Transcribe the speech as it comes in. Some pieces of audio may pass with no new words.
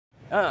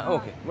Ah,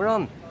 okay, we're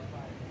on.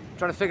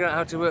 Trying to figure out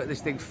how to work this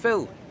thing.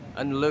 Phil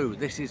and Lou,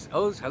 this is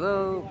us.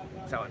 Hello.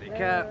 Sawadee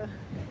Ka.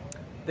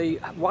 The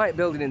white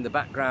building in the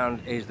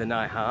background is the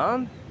Nai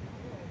Harn.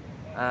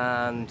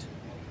 And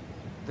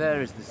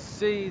there is the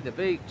sea, the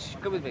beach.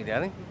 Come with me,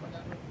 darling.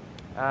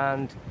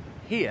 And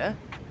here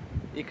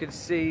you can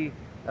see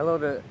a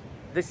lot of.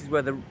 This is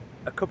where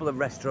a couple of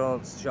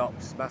restaurants,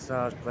 shops,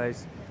 massage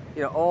place,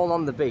 you know, all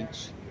on the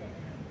beach.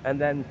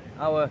 And then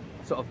our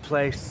sort of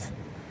place,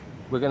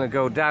 we're going to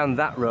go down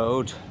that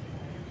road.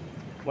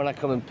 When I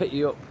come and pick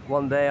you up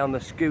one day on the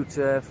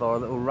scooter for a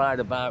little ride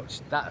about,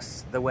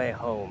 that's the way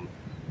home.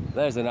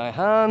 There's the Nai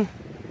Harn.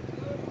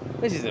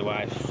 This is the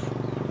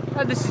wife.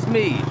 And this is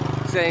me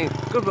saying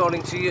good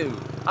morning to you.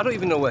 I don't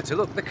even know where to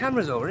look. The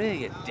camera's over here,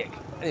 you dick.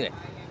 Anyway,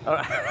 all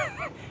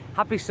right.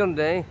 Happy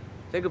Sunday.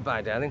 Say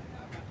goodbye, darling.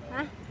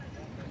 Huh?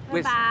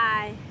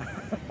 Goodbye.